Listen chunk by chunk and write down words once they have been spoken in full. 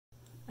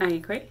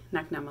Ayi-yu-kwee,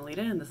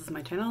 and this is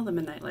my channel, The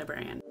Midnight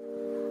Librarian.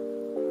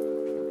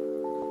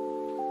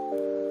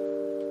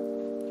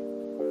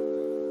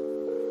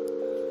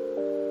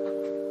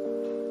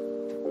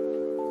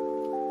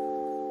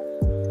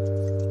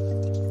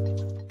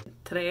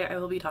 Today I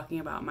will be talking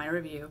about my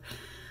review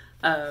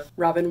of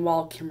Robin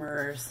Wall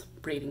Kimmerer's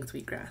Braiding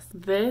Sweetgrass.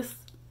 This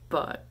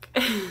book,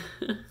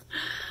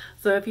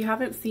 so if you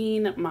haven't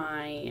seen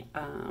my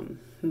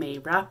May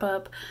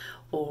wrap-up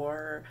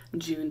or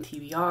June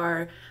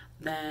TBR,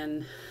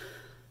 then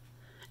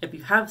if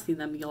you have seen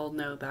them, you'll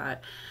know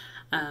that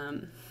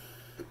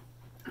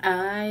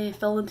I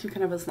fell into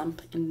kind of a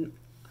slump in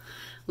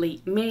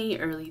late May,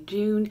 early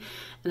June,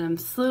 and I'm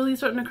slowly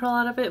starting to crawl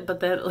out of it, but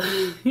then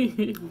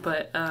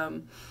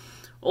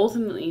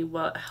ultimately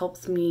what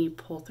helps me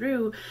pull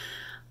through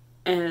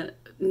and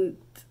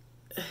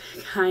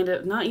kind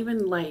of not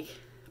even like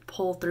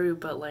pull through,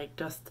 but like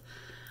just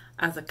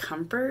as a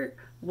comfort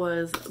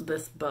was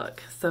this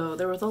book. So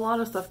there was a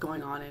lot of stuff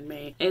going on in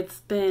May.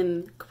 It's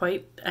been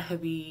quite a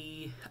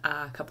heavy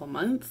couple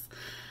months.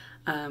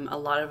 A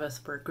lot of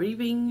us were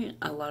grieving,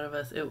 a lot of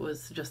us, it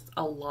was just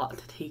a lot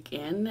to take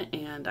in,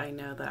 and I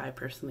know that I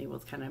personally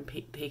was kind of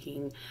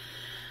taking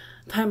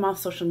time off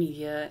social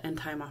media and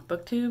time off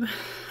booktube,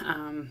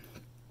 and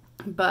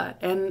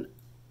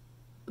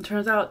it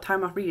turns out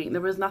time off reading. There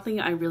was nothing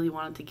I really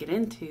wanted to get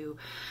into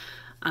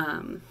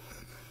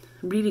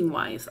reading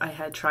wise. I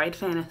had tried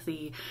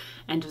fantasy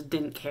and just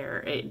didn't care.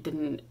 It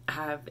didn't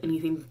have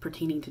anything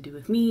pertaining to do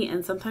with me,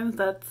 and sometimes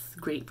that's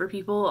great for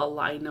people.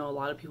 I know a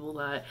lot of people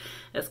that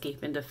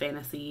escape into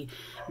fantasy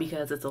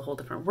because it's a whole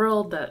different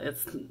world that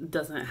it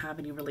doesn't have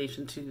any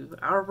relation to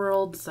our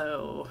world,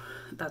 so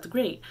that's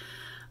great.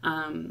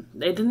 It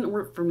didn't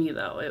work for me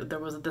though. There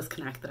was a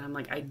disconnect that I'm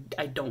like,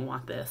 I don't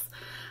want this.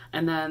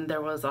 And then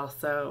there was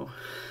also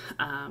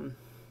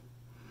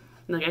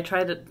like I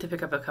tried to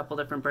pick up a couple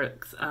different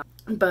books,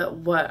 but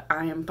what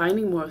I am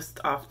finding most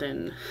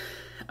often,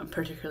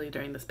 particularly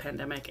during this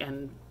pandemic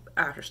and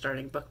after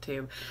starting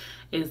booktube,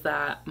 is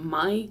that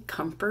my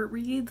comfort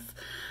reads,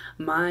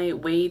 my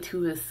way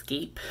to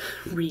escape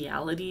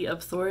reality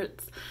of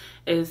sorts,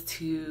 is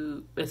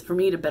for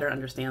me to better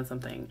understand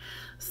something.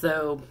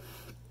 So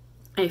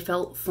I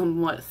felt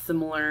somewhat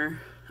similar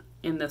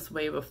in this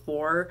way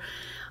before,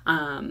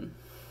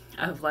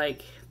 of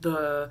like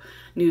the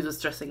news was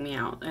stressing me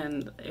out,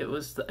 and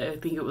I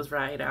think it was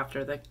right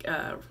after the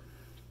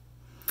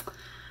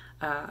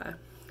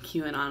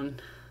QAnon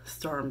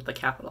stormed the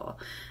Capitol.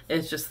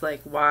 It's just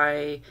like,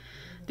 why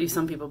do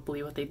some people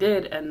believe what they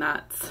did? And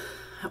that's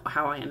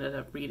how I ended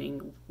up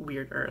reading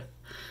Weird Earth.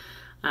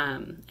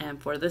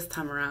 And for this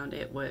time around,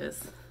 it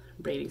was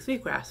Braiding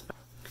Sweetgrass.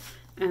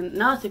 And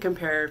not to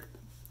compare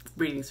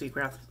Braiding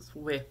Sweetgrass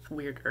with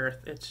Weird Earth,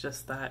 it's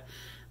just that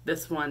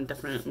this one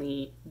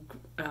definitely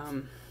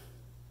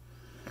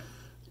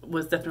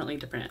was definitely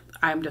different.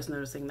 I'm just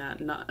noticing that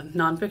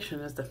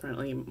nonfiction is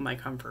definitely my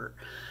comfort,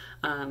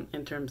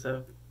 in terms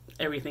of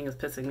everything is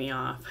pissing me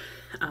off.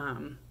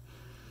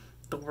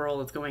 The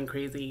world is going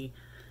crazy.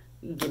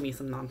 Give me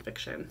some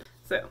nonfiction.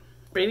 So,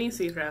 Braiding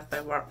Sweetgrass by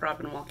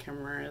Robin Wall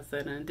Kimmerer is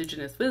an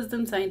indigenous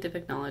wisdom,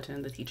 scientific knowledge,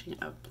 and the teaching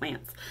of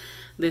plants.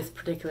 This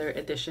particular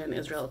edition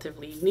is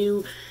relatively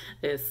new.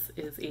 This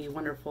is a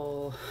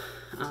wonderful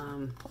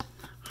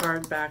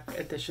hardback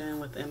edition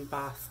with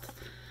embossed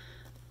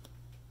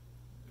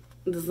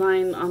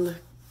design on the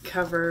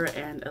cover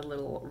and a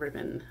little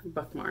ribbon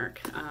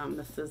bookmark.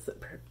 This is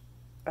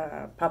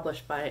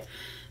published by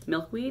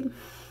Milkweed,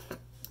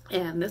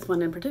 and this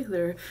one in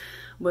particular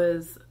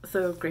was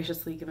so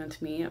graciously given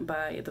to me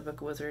by the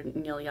book wizard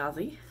Neil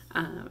Yazzie,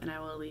 and I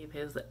will leave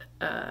his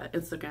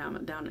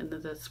Instagram down in the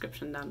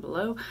description down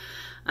below.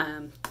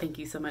 Thank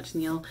you so much,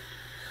 Neil.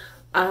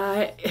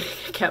 I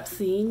kept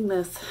seeing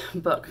this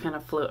book kind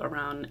of float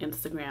around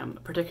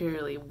Instagram,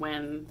 particularly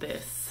when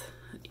this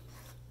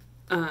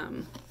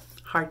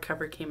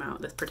hardcover came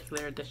out, this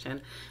particular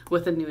edition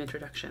with a new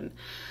introduction,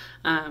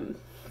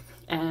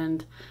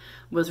 and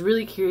was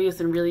really curious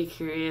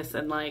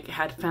and like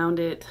had found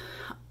it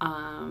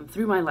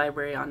through my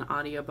library on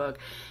audiobook,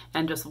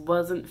 and just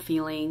wasn't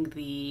feeling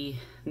the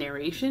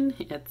narration.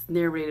 It's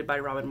narrated by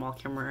Robin Wall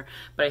Kimmerer,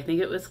 but I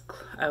think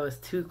I was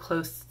too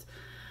close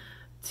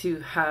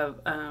to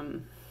have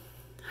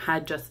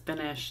had just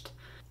finished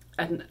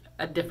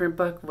a different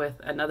book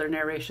with another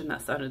narration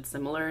that sounded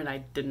similar, and I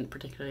didn't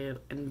particularly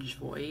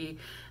enjoy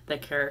the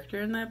character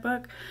in that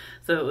book,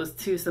 so it was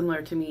too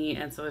similar to me,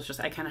 and so it's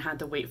just I kind of had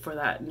to wait for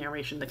that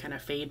narration to kind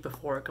of fade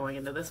before going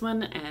into this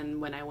one.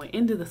 And when I went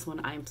into this one,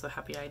 I'm so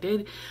happy I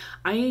did.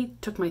 I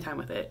took my time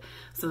with it.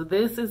 So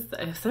this is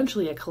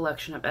essentially a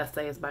collection of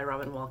essays by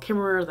Robin Wall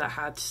Kimmerer that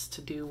has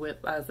to do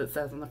with, as it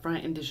says on the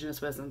front,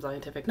 indigenous wisdom,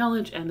 scientific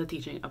knowledge, and the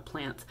teaching of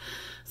plants.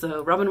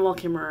 So Robin Wall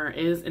Kimmerer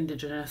is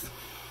indigenous,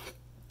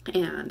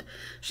 and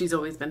she's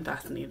always been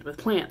fascinated with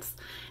plants,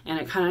 and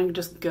it kind of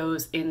just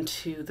goes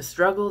into the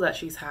struggle that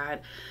she's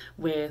had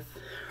with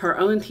her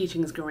own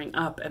teachings growing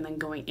up and then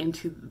going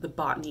into the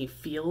botany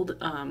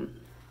field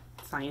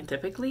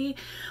scientifically,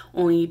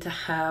 only to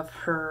have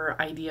her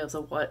ideas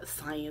of what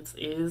science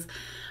is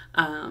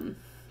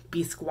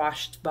be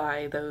squashed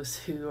by those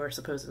who are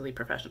supposedly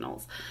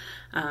professionals,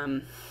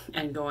 and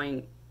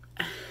going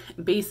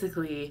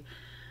basically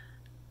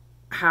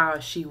how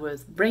she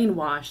was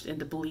brainwashed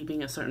into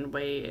believing a certain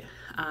way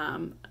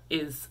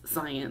is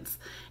science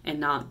and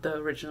not the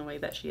original way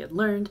that she had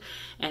learned,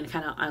 and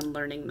kind of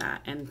unlearning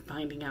that and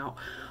finding out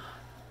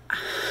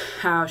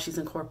how she's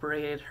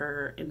incorporated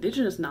her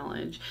indigenous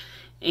knowledge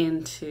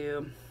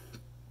into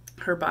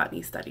her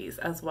botany studies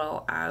as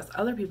well as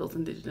other people's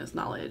indigenous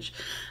knowledge.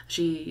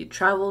 She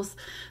travels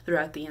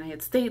throughout the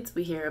United States.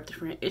 We hear of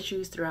different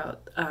issues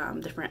throughout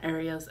different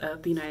areas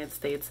of the United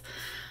States,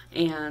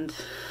 and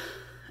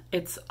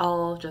it's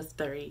all just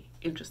very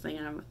interesting,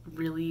 and I'm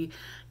really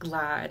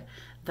glad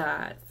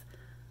that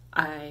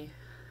I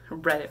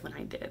read it when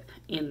I did.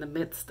 In the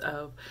midst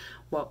of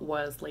what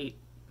was late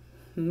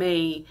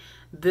May,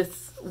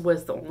 this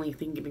was the only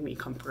thing giving me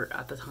comfort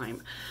at the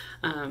time.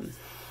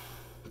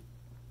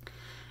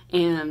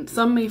 And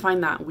some may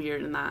find that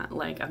weird, and that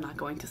like I'm not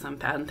going to some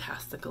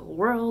fantastical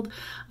world.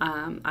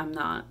 I'm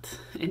not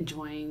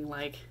enjoying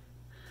like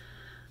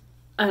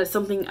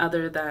something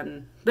other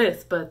than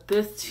this, but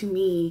this to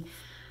me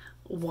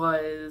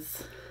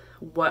was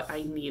what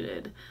I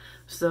needed.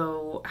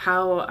 So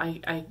how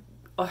I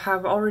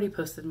have already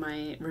posted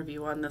my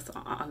review on this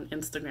on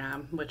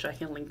Instagram, which I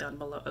can link down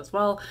below as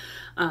well.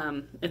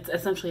 It's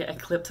essentially a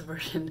clipped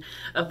version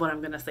of what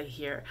I'm gonna say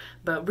here,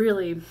 but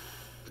really,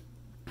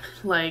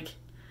 like,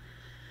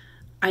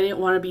 I didn't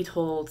want to be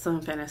told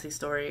some fantasy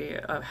story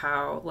of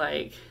how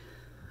like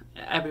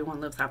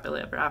everyone lives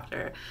happily ever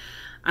after.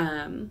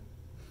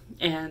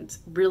 And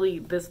really,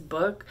 this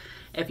book,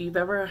 if you've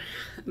ever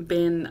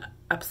been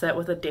upset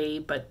with a day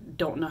but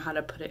don't know how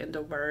to put it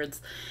into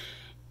words,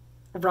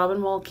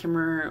 Robin Wall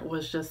Kimmerer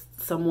was just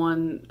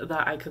someone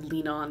that I could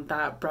lean on,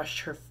 that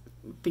brushed her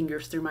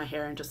fingers through my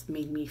hair and just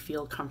made me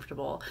feel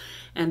comfortable,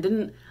 and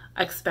didn't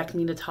expect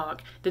me to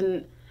talk,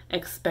 didn't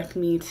expect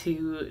me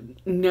to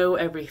know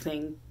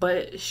everything,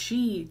 but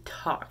she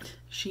talked.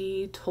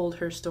 She told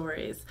her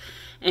stories,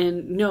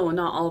 and no,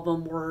 not all of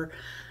them were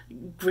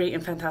great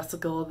and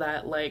fantastical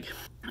that like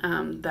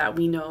that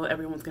we know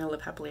everyone's gonna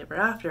live happily ever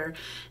after.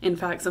 In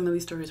fact, some of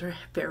these stories are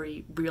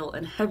very real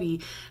and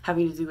heavy,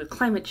 having to do with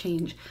climate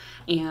change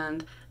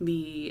and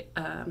the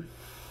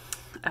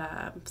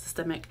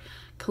systemic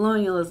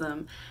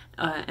colonialism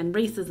and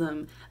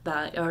racism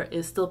that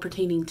is still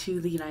pertaining to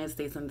the United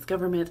States and its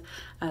government,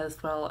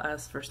 as well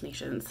as First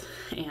Nations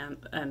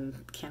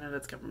and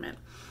Canada's government.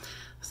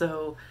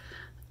 So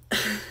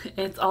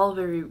it's all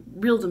very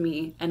real to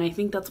me, and I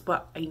think that's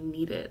what I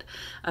needed,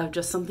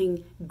 just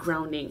something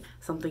grounding,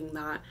 something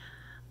that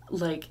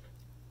like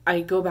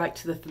I go back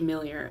to the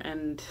familiar.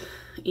 And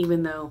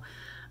even though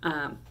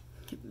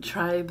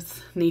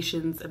tribes,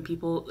 nations, and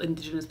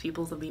indigenous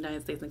peoples of the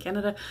United States and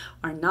Canada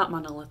are not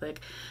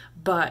monolithic,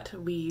 but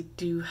we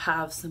do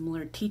have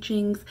similar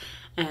teachings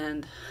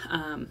and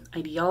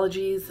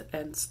ideologies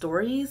and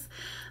stories.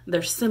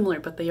 They're similar,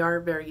 but they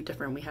are very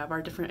different. We have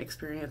our different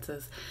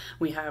experiences.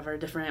 We have our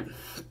different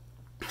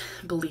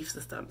belief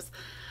systems.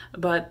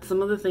 But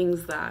some of the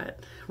things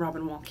that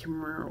Robin Wall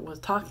Kimmerer was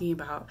talking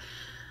about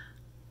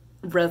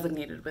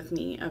resonated with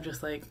me, of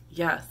just like,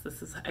 yes,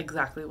 this is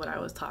exactly what I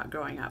was taught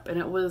growing up. And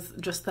it was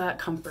just that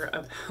comfort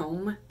of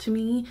home to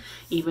me,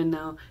 even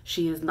though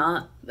she is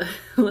not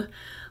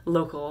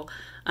local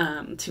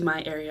to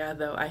my area,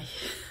 though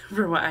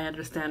from what I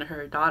understand,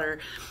 her daughter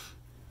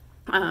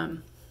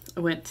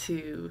went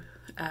to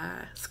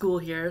school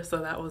here,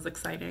 so that was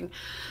exciting.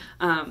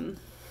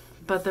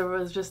 But there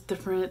was just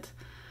different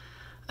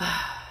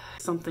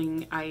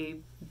something I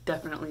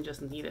definitely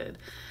just needed.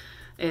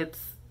 It's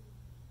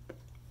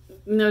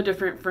no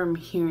different from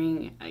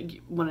hearing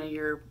one of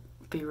your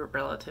favorite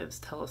relatives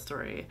tell a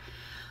story,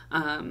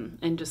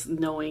 and just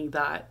knowing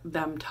that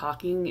them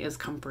talking is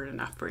comfort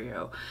enough for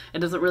you. It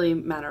doesn't really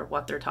matter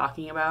what they're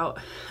talking about,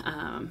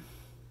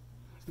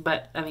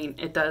 but I mean,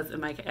 it does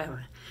in my case.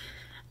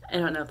 I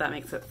don't know if that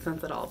makes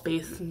sense at all,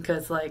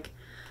 because like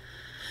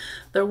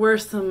there were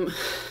some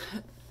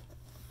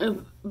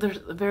there's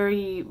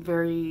very,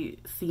 very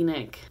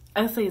scenic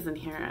essays in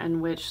here in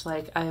which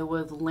like I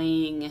was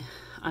laying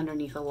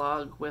underneath a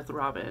log with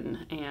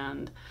Robin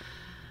and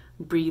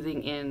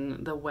breathing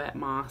in the wet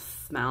moss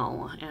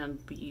smell and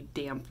the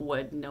damp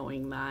wood,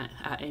 knowing that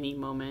at any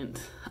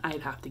moment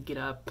I'd have to get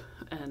up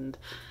and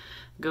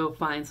go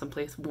find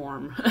someplace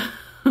warm.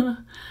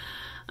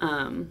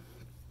 And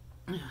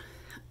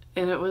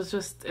it was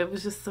just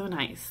so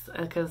nice,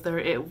 because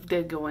it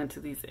did go into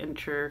these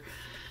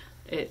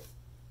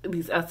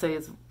these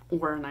essays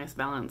were a nice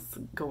balance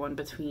going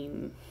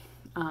between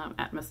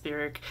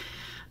atmospheric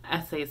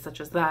essays such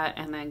as that,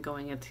 and then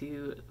going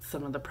into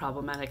some of the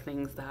problematic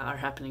things that are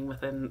happening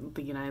within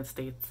the United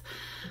States,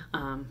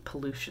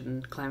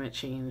 pollution, climate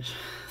change,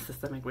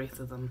 systemic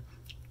racism,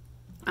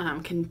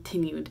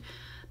 continued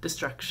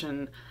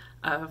destruction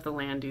of the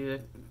land due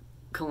to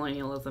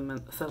colonialism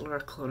and settler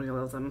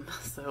colonialism.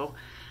 So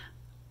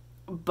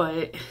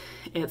but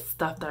it's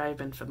stuff that I've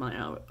been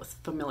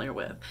familiar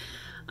with.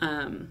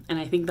 And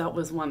I think that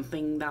was one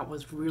thing that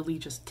was really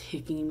just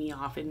ticking me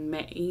off in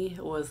May,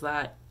 was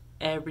that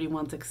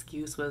everyone's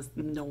excuse was,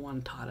 no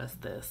one taught us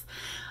this.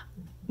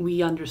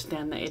 We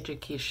understand the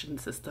education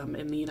system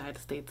in the United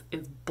States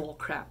is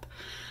bullcrap.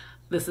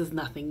 This is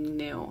nothing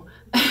new.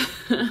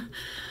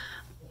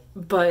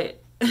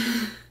 But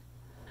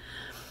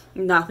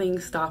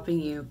nothing's stopping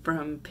you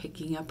from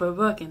picking up a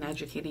book and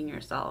educating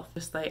yourself.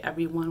 Just like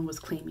everyone was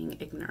claiming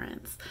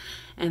ignorance.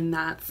 And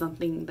that's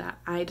something that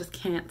I just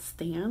can't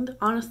stand,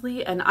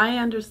 honestly. And I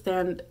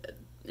understand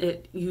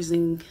it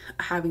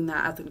having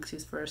that as an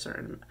excuse for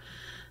certain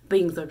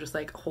things of just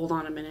like, hold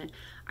on a minute,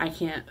 I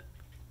can't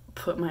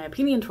put my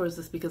opinion towards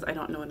this because I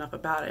don't know enough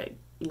about it.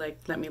 Like,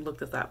 let me look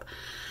this up.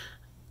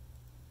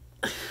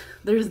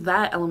 There's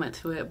that element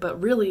to it,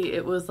 but really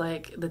it was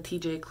like the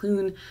TJ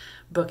Klune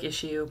book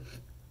issue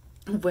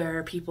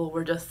where people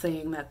were just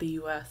saying that the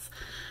US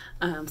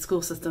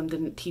school system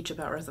didn't teach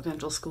about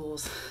residential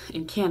schools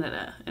in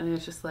Canada. And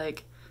it's just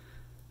like,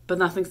 but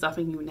nothing's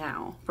stopping you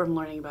now from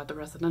learning about the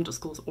residential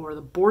schools or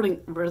the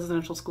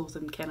residential schools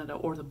in Canada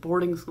or the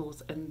boarding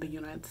schools in the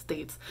United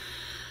States.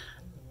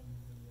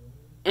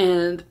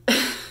 And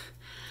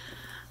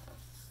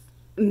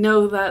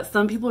know that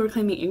some people are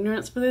claiming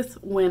ignorance for this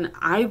when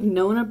I've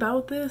known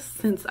about this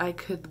since I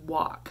could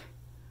walk.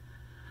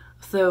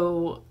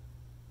 So,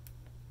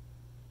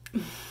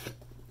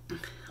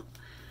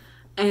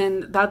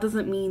 and that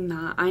doesn't mean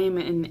that I am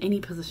in any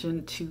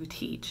position to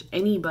teach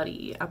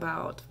anybody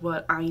about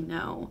what I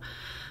know.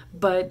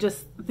 But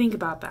just think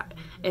about that.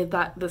 Is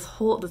that this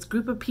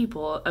group of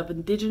people, of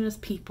indigenous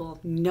people,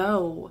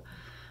 know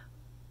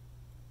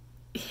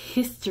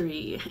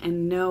history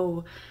and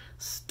know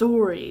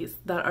stories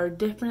that are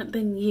different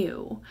than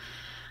you.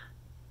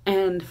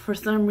 And for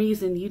some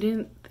reason you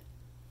didn't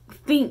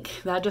think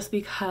that just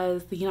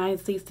because the United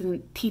States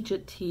didn't teach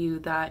it to you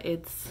that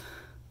it's,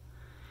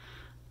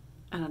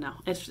 I don't know.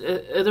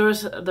 There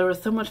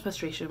was so much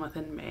frustration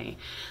within me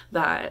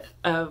that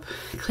of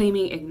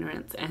claiming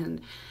ignorance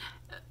and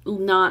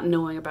not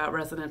knowing about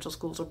residential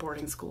schools or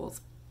boarding schools,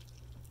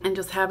 and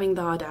just having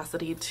the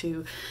audacity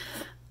to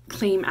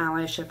claim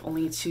allyship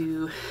only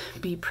to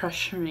be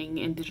pressuring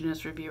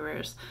Indigenous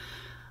reviewers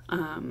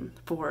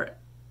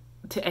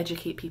to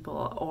educate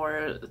people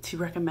or to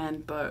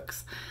recommend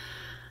books.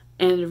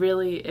 And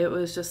really, it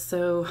was just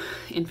so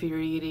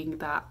infuriating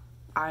that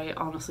I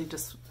honestly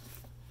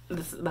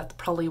that's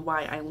probably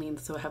why I leaned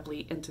so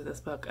heavily into this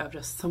book, of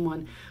just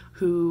someone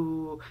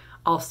who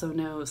also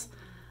knows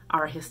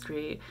our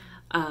history,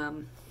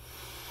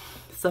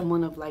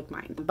 someone of like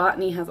mind.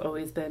 Botany has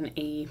always been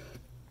a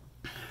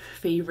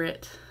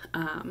favorite.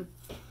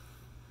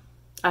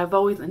 I've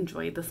always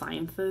enjoyed the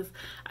sciences.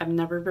 I'm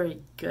never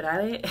very good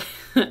at it.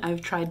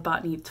 I've tried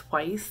botany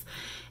twice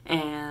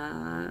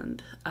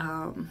and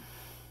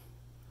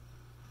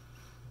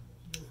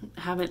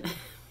haven't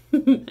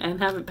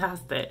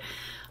passed it.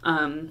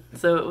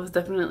 So it was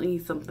definitely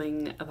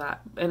something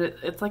that, and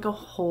it's like a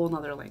whole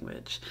nother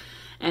language,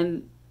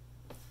 and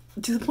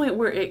to the point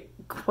where it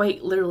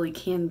quite literally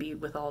can be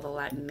with all the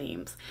Latin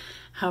names.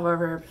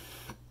 However,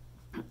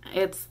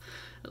 it's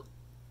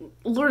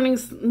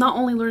not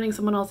only learning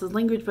someone else's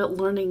language, but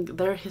learning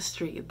their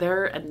history,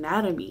 their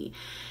anatomy.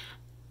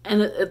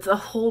 And it's a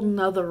whole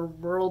nother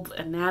world's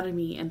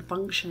anatomy and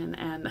function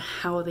and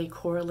how they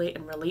correlate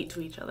and relate to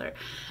each other.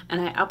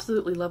 And I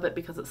absolutely love it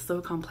because it's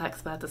so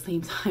complex, but at the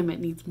same time it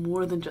needs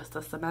more than just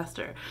a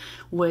semester,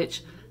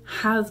 which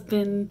has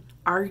been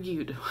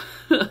argued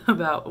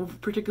about,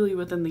 particularly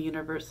within the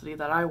university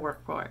that I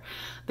work for.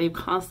 They've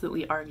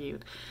constantly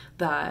argued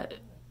that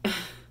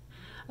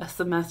a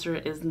semester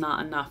is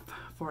not enough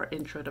for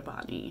intro to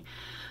botany.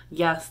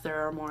 Yes,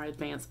 there are more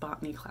advanced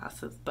botany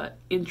classes, but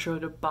intro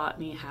to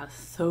botany has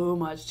so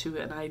much to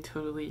it, and I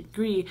totally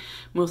agree,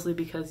 mostly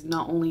because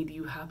not only do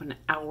you have an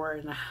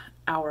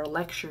hour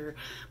lecture,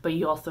 but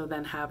you also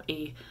then have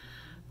a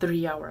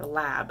 3-hour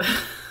lab.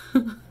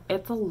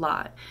 It's a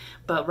lot,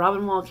 but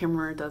Robin Wall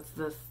Kimmerer does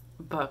this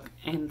book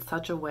in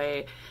such a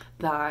way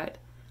that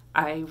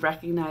I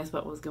recognized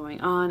what was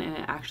going on, and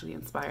it actually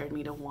inspired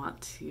me to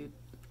want to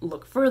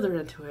look further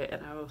into it.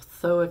 And I was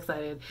so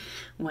excited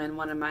when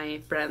one of my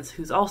friends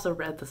who's also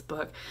read this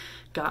book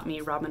got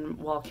me Robin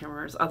Wall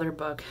Kimmerer's other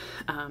book,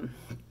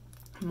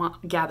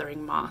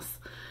 Gathering Moss.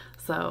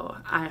 So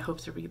I hope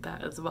to read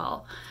that as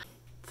well.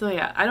 So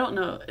yeah, I don't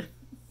know.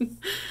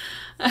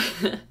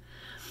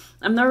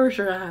 I'm never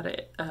sure how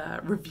to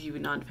review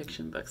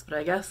nonfiction books, but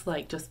I guess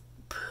like just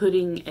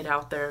putting it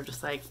out there,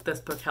 just like,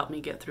 this book helped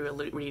me get through a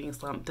reading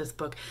slump. This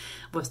book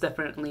was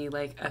definitely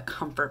like a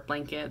comfort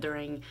blanket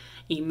during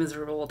a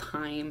miserable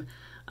time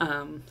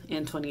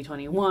in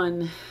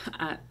 2021,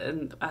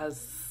 and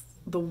as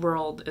the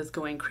world is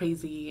going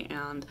crazy,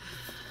 and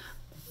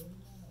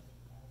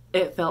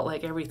it felt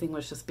like everything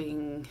was just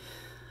being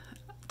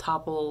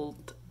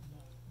toppled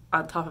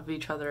on top of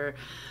each other,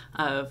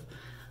 of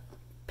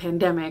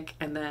pandemic,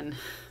 and then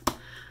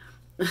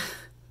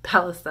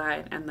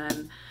Palestine, and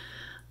then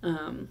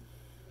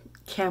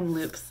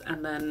Kamloops,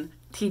 and then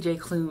TJ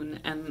Klune,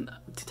 and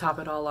to top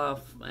it all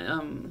off,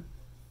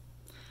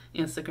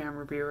 Instagram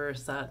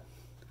reviewers that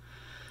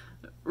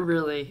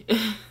really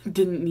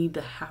didn't need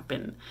to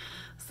happen.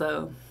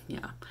 So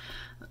yeah.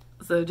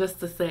 So just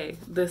to say,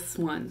 this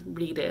one,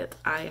 read it.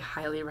 I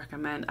highly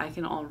recommend. I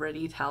can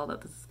already tell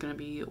that this is going to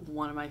be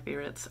one of my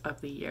favorites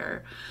of the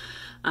year.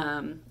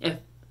 If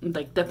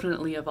like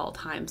definitely of all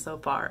time so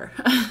far.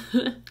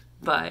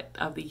 But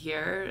of the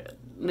year,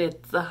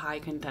 it's a high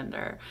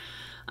contender.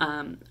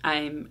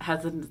 I'm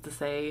hesitant to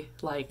say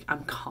like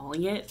I'm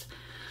calling it.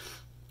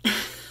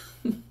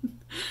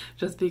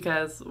 Just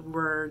because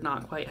we're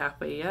not quite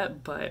halfway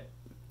yet, but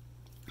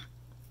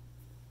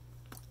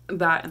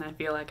that, and I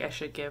feel like I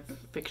should give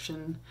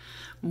fiction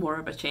more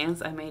of a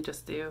chance. I may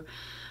just do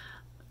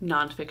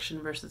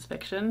nonfiction versus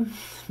fiction,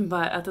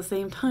 but at the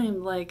same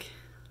time, like,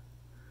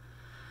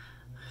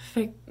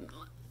 fiction,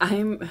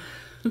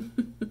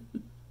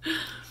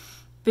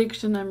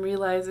 I'm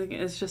realizing,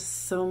 is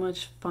just so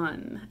much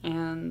fun,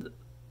 and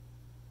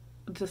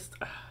just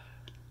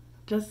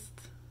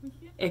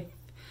if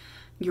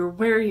you're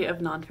wary of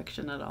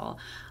nonfiction at all,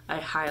 I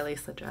highly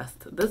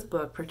suggest this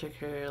book,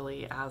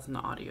 particularly as an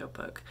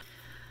audiobook.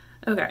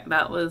 Okay,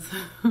 that was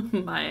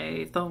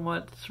my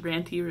somewhat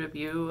ranty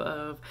review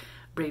of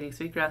Braiding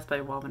Sweetgrass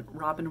by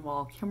Robin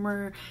Wall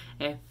Kimmerer.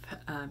 If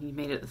you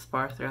made it this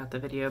far throughout the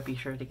video, be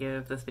sure to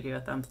give this video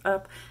a thumbs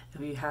up.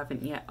 If you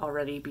haven't yet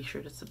already, be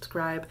sure to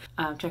subscribe.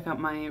 Check out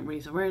my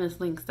raise awareness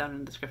links down in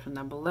the description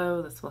down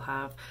below. This will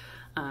have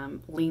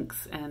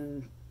links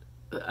and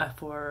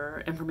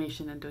for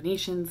information and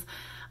donations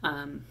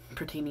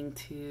pertaining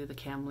to the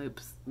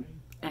Kamloops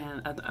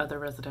and other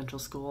residential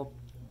school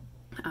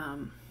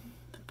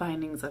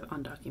findings of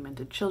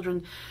undocumented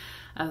children,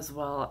 as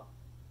well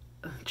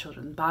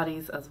children's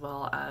bodies, as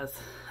well as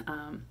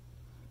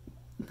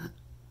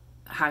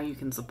how you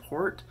can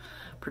support,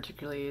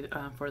 particularly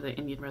for the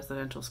Indian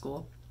residential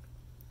school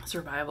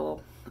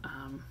survival.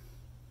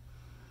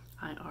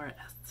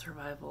 IRS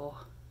survival.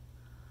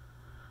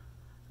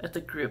 It's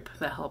a group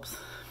that helps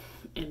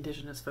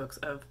Indigenous folks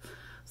of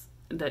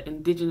the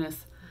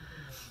Indigenous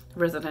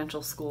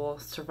Residential School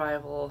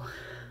Survival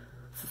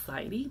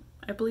Society,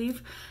 I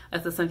believe.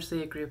 It's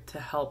essentially a group to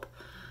help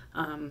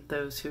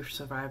those who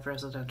survive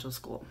residential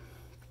school.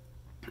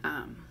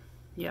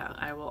 Yeah,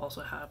 I will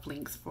also have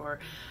links for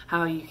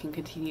how you can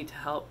continue to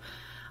help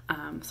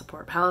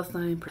support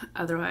Palestine.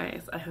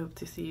 Otherwise, I hope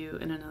to see you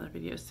in another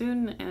video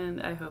soon,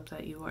 and I hope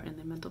that you are in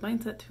the mental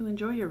mindset to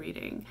enjoy your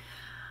reading.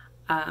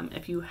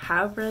 If you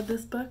have read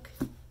this book,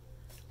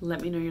 let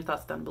me know your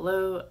thoughts down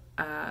below.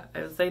 I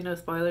would say no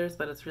spoilers,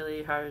 but it's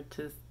really hard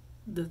to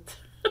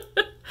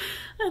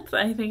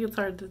I think it's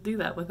hard to do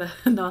that with a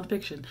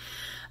nonfiction.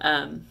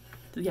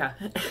 Yeah.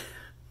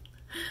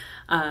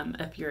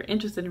 If you're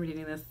interested in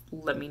reading this,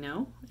 let me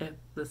know if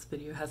this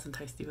video has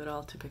enticed you at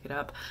all to pick it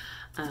up.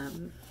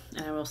 And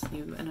I will see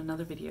you in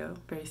another video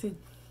very soon.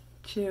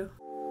 Chew.